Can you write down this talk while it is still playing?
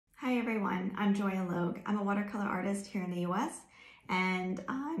everyone, I'm Joya Logue. I'm a watercolor artist here in the US, and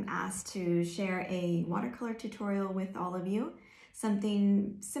I'm asked to share a watercolor tutorial with all of you.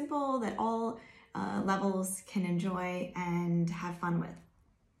 Something simple that all levels can enjoy and have fun with.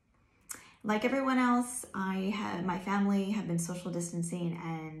 Like everyone else, my family have been social distancing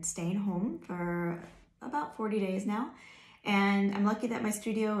and staying home for about 40 days now. And I'm lucky that my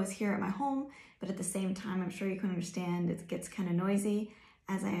studio is here at my home, but at the same time, I'm sure you can understand it gets kind of noisy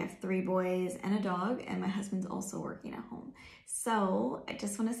as I have 3 boys and a dog, and my husband's also working at home. So I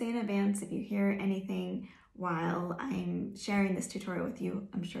just want to say in advance, if you hear anything while I'm sharing this tutorial with you,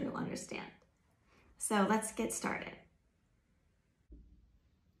 I'm sure you'll understand. So let's get started.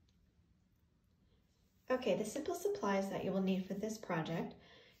 Okay, the simple supplies that you will need for this project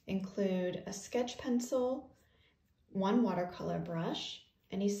include a sketch pencil, 1 watercolor brush,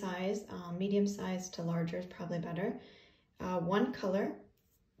 any size, medium size to larger is probably better, 1 color,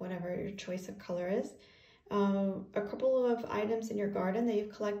 whatever your choice of color is, a couple of items in your garden that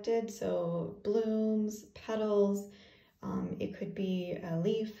you've collected, so blooms, petals, it could be a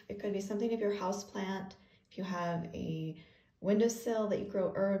leaf, it could be something of your house plant. If you have a windowsill that you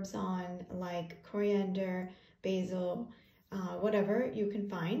grow herbs on, like coriander, basil, whatever you can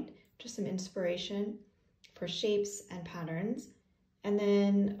find, just some inspiration for shapes and patterns. And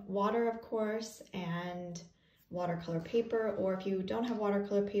then water, of course, and watercolor paper, or if you don't have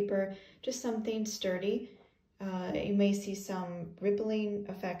watercolor paper, just something sturdy. You may see some rippling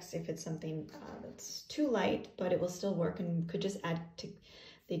effects if it's something that's too light, but it will still work and could just add to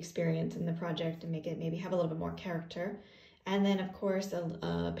the experience in the project and make it maybe have a little bit more character. And then, of course,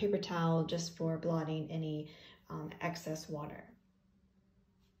 a paper towel just for blotting any excess water.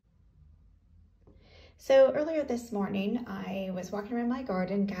 So earlier this morning, I was walking around my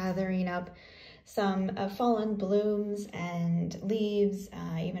garden gathering up some fallen blooms and leaves.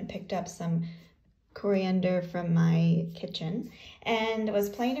 I even picked up some coriander from my kitchen and was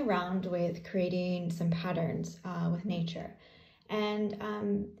playing around with creating some patterns with nature.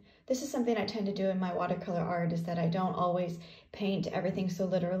 And this is something I tend to do in my watercolor art, is that I don't always paint everything so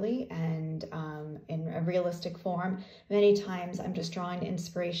literally and in a realistic form. Many times I'm just drawing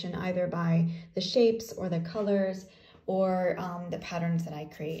inspiration either by the shapes or the colors or the patterns that I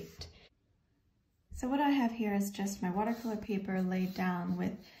create. So what I have here is just my watercolor paper laid down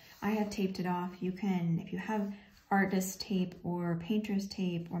with, I have taped it off. You can, if you have artist tape or painter's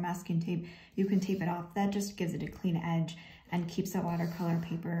tape or masking tape, you can tape it off. That just gives it a clean edge and keeps that watercolor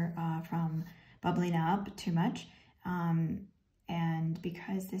paper from bubbling up too much. And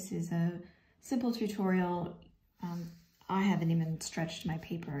because this is a simple tutorial, I haven't even stretched my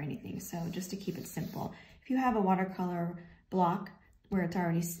paper or anything. So just to keep it simple, if you have a watercolor block where it's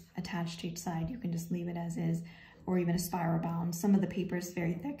already attached to each side, you can just leave it as is, or even a spiral bound. Some of the paper is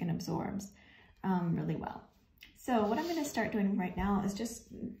very thick and absorbs really well. So what I'm going to start doing right now is just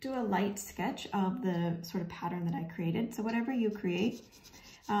do a light sketch of the sort of pattern that I created. So whatever you create,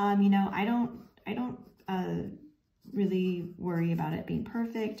 you know, I don't really worry about it being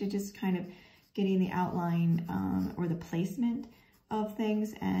perfect. It's just kind of getting the outline or the placement of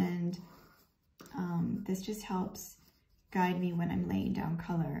things, and this just helps guide me when I'm laying down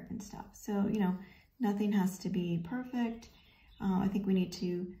color and stuff. So, you know, nothing has to be perfect. I think we need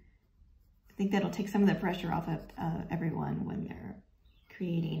to, I think that'll take some of the pressure off of everyone when they're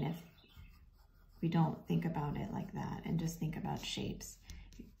creating, if we don't think about it like that and just think about shapes.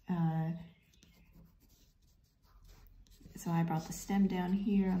 So I brought the stem down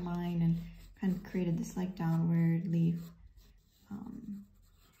here on mine and kind of created this like downward leaf.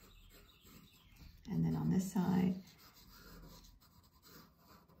 And then on this side,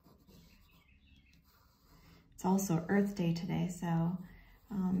 it's also Earth Day today, so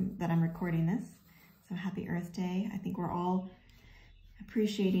that I'm recording this. So happy Earth Day. I think we're all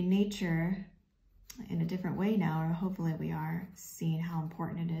appreciating nature in a different way now, or hopefully we are, seeing how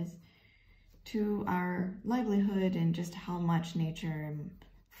important it is to our livelihood and just how much nature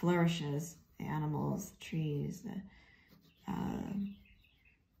flourishes. The animals, the trees, the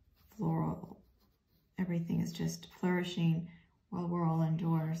floral, everything is just flourishing while we're all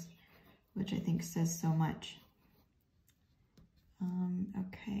indoors, which I think says so much.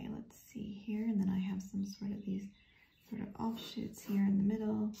 Okay, let's see here, and then I have some sort of these sort of offshoots here in the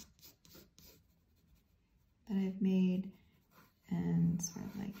middle that I've made, and sort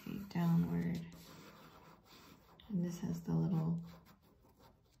of like a downward, and this has the little.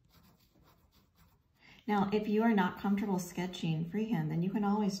 Now, if you are not comfortable sketching freehand, then you can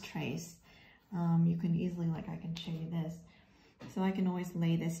always trace. You can easily, like I can show you this, so I can always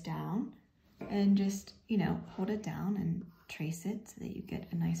lay this down and just, you know, hold it down and trace it so that you get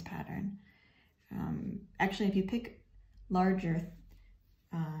a nice pattern. Actually, if you pick larger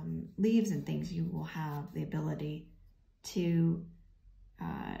leaves and things, you will have the ability to,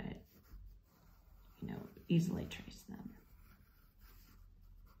 you know, easily trace them.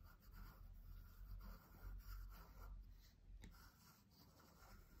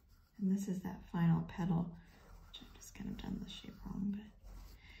 And this is that final petal, which I've just kind of done the shape wrong,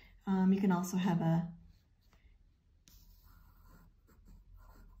 but you can also have an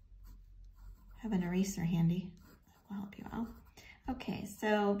eraser handy. That will help you out. Okay,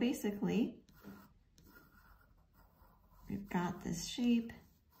 so basically, we've got this shape,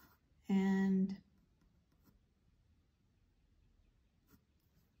 and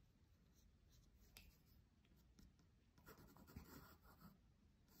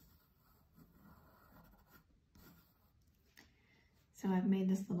so I've made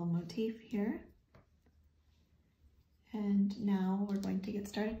this little motif here, and now we're going to get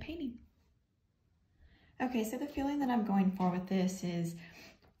started painting. Okay, so the feeling that I'm going for with this is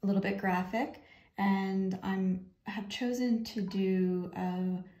a little bit graphic, and I have chosen to do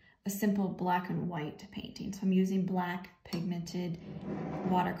a simple black and white painting. So I'm using black pigmented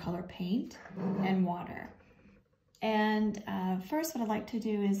watercolor paint and water. And first what I like to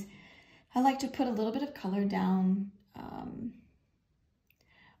do is I like to put a little bit of color down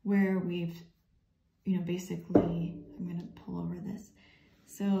where we've, you know, basically, I'm gonna pull over this.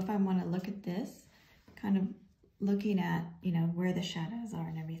 So if I wanna look at this, kind of looking at, you know, where the shadows are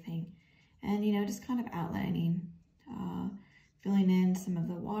and everything, and, you know, just kind of outlining, filling in some of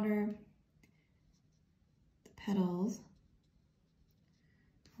the water, the petals,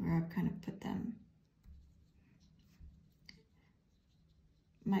 where I've kind of put them.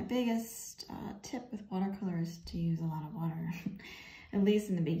 My biggest tip with watercolor is to use a lot of water. At least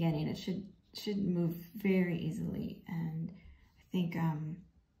in the beginning, it should move very easily, and I think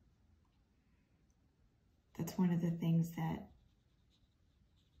that's one of the things that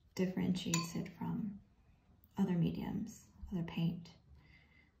differentiates it from other mediums, other paint.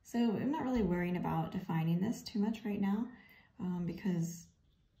 So I'm not really worrying about defining this too much right now, because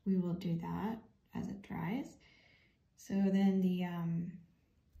we will do that as it dries. So then the,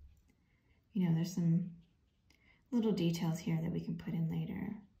 you know, there's some little details here that we can put in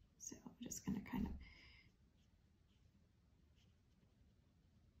later. So I'm just gonna kind of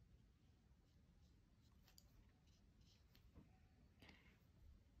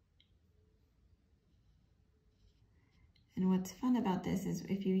and what's fun about this is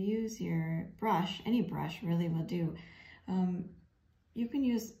if you use your brush, any brush really will do, you can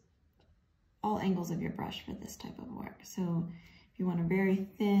use all angles of your brush for this type of work. So if you want a very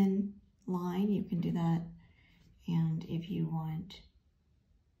thin line, you can do that. And if you want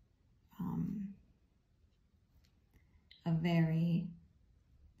a very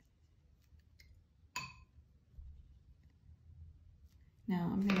now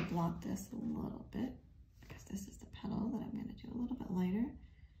I'm going to block this a little bit because this is the petal that I'm going to do a little bit lighter.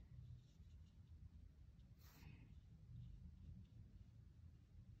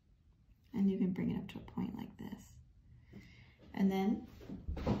 And you can bring it up to a point like this. And then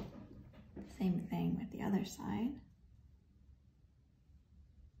same thing with the other side.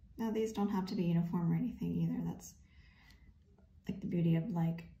 Now these don't have to be uniform or anything either. That's like the beauty of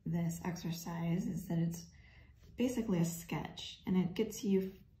like this exercise, is that it's basically a sketch, and it gets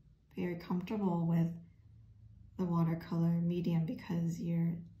you very comfortable with the watercolor medium because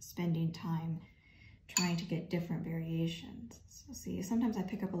you're spending time trying to get different variations. So see, sometimes I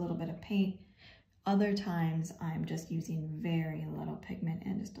pick up a little bit of paint, other times I'm just using very little pigment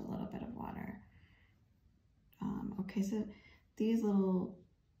and just a little bit of water. Okay, so these little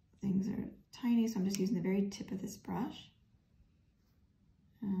things are tiny, so I'm just using the very tip of this brush.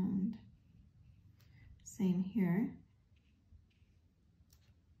 And same here.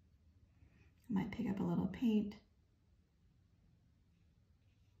 I might pick up a little paint.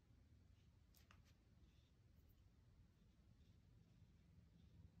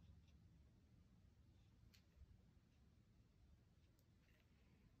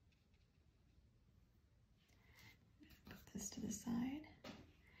 This to the side.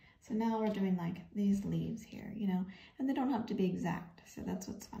 So now we're doing like these leaves here, you know, and they don't have to be exact, so that's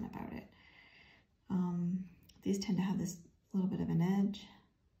what's fun about it. These tend to have this little bit of an edge.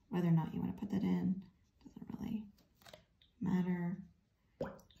 Whether or not you want to put that in doesn't really matter. I'm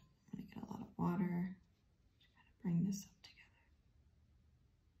going to get a lot of water to kind of bring this up together.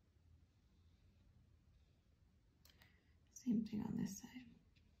 Same thing on this side.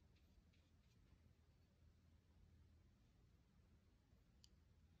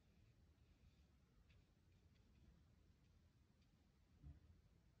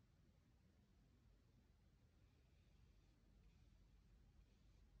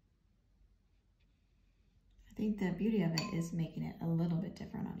 think the beauty of it is making it a little bit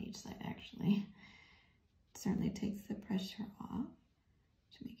different on each side, actually. It certainly takes the pressure off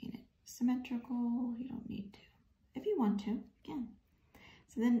to making it symmetrical. You don't need to. If you want to, again.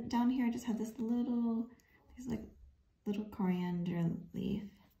 So then down here, I just have this little, these like little coriander leaf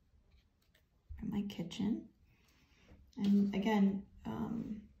from my kitchen. And again,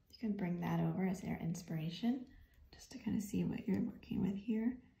 you can bring that over as their inspiration, just to kind of see what you're working with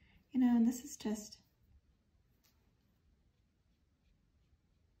here. You know, and this is just,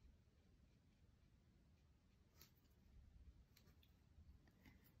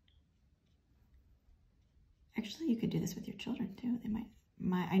 actually, you could do this with your children too. They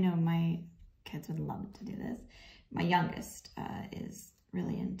might, I know my kids would love to do this. My youngest is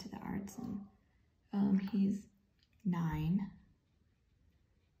really into the arts, and he's 9.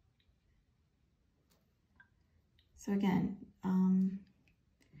 So again,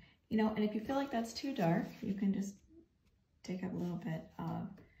 you know, and if you feel like that's too dark, you can just take up a little bit of,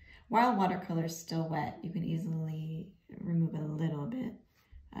 while watercolor is still wet, you can easily remove a little bit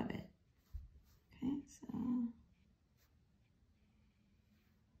of it. Okay, so.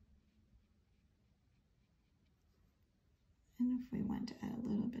 And if we want to add a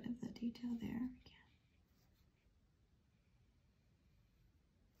little bit of the detail there, we can.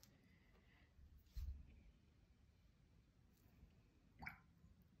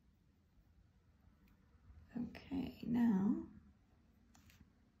 Okay, now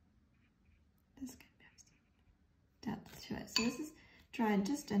this can have some depth to it. So this is dried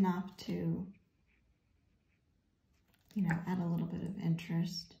just enough to, you know, add a little bit of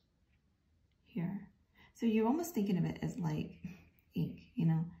interest here. So you're almost thinking of it as like ink, you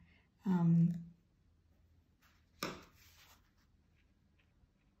know.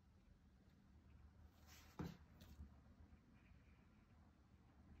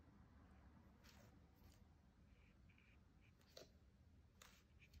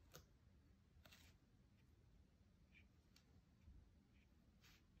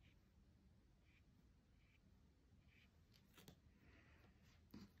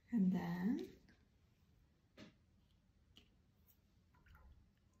 And then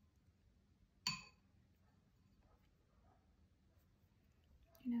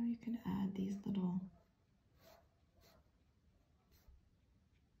you know, you can add these little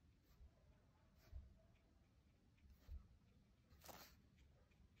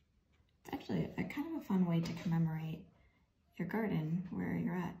it's actually a kind of a fun way to commemorate your garden, where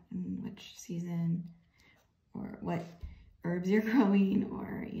you're at and which season or what herbs you're growing,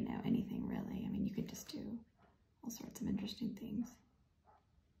 or, you know, anything really. I mean, you could just do all sorts of interesting things.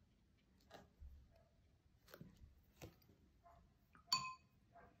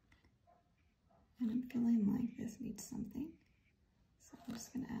 And I'm feeling like this needs something, so I'm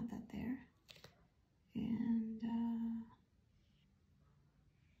just going to add that there. And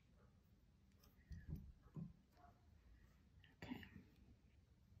okay.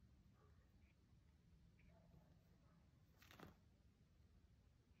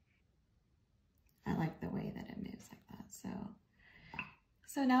 I like the way that it moves like that.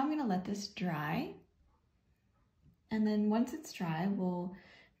 So now I'm going to let this dry. And then once it's dry, we'll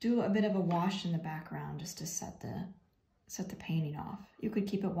do a bit of a wash in the background just to set the painting off. You could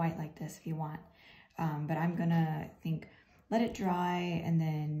keep it white like this if you want, but I'm gonna let it dry and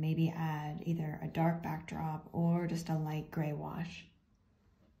then maybe add either a dark backdrop or just a light gray wash.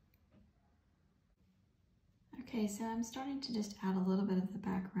 Okay, so I'm starting to just add a little bit of the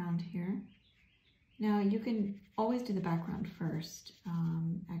background here. Now you can always do the background first.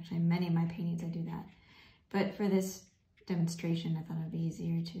 Actually, many of my paintings I do that, but for this demonstration, I thought it would be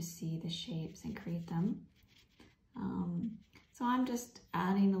easier to see the shapes and create them. So I'm just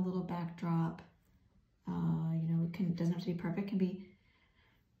adding a little backdrop. You know, it doesn't have to be perfect, it can be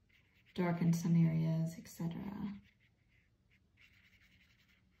dark in some areas, etc.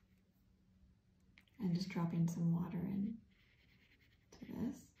 And just dropping some water into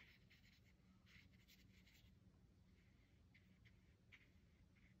this.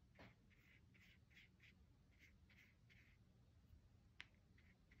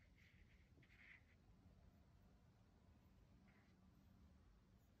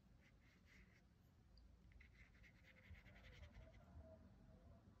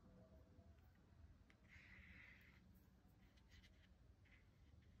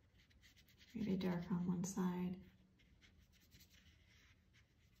 Maybe dark on one side.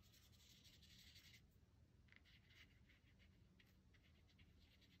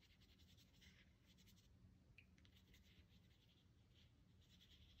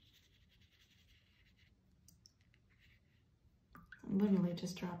 I'm literally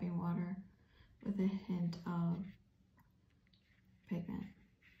just dropping water with a hint of pigment.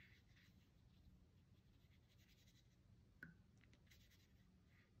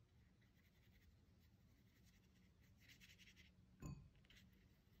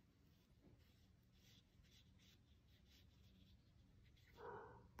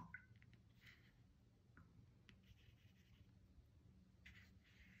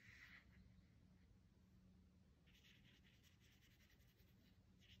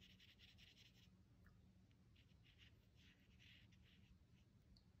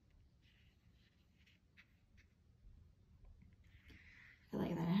 I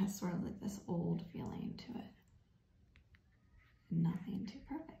like that it has sort of like this old feeling to it. Nothing too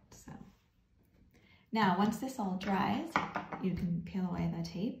perfect, so. Now, once this all dries, you can peel away the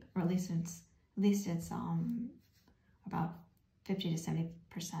tape, or at least it's about 50 to 70%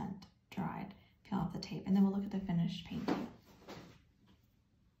 dried. Peel off the tape, and then we'll look at the finished painting.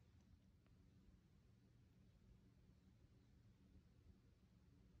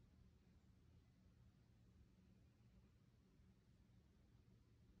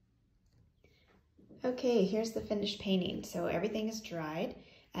 Okay, here's the finished painting. So everything is dried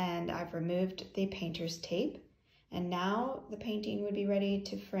and I've removed the painter's tape. And now the painting would be ready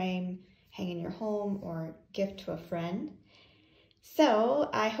to frame, hang in your home, or gift to a friend.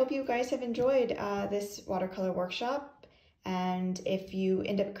 So I hope you guys have enjoyed this watercolor workshop. And if you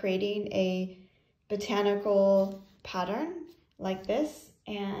end up creating a botanical pattern like this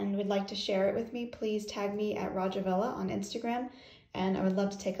and would like to share it with me, please tag me at Rajavella on Instagram and I would love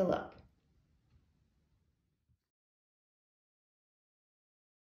to take a look.